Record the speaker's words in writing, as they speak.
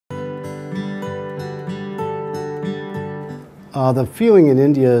The feeling in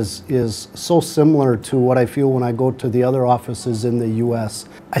India is so similar to what I feel when I go to the other offices in the U.S.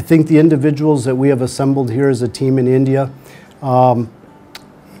 I think the individuals that we have assembled here as a team in India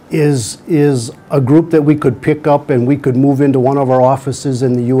is a group that we could pick up and we could move into one of our offices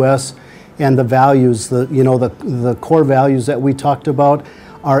in the U.S. And the values, the core values that we talked about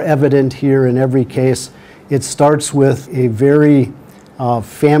are evident here in every case. It starts with a very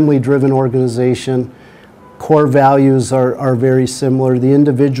family-driven organization. Core values are very similar. The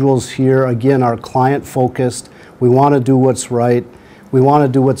individuals here, again, are client-focused. We want to do what's right. We want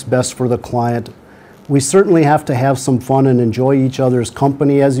to do what's best for the client. We certainly have to have some fun and enjoy each other's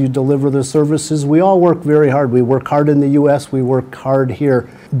company as you deliver the services. We all work very hard. We work hard in the U.S., we work hard here,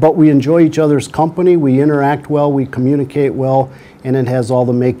 but we enjoy each other's company, we interact well, we communicate well, and it has all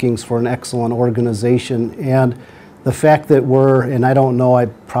the makings for an excellent organization. And the fact that we're, and I don't know,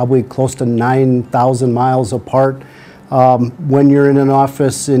 probably close to 9,000 miles apart, when you're in an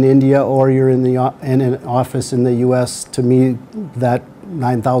office in India or you're in an office in the U.S., to me, that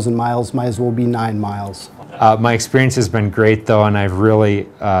 9,000 miles might as well be 9 miles. My experience has been great, though, and I've really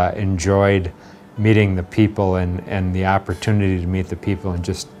enjoyed meeting the people and the opportunity to meet the people, and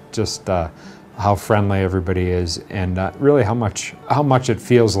just how friendly everybody is, and really how much it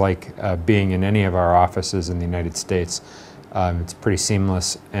feels like being in any of our offices in the United States. It's pretty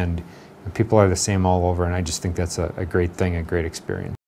seamless, and people are the same all over, and I just think that's a great thing, a great experience.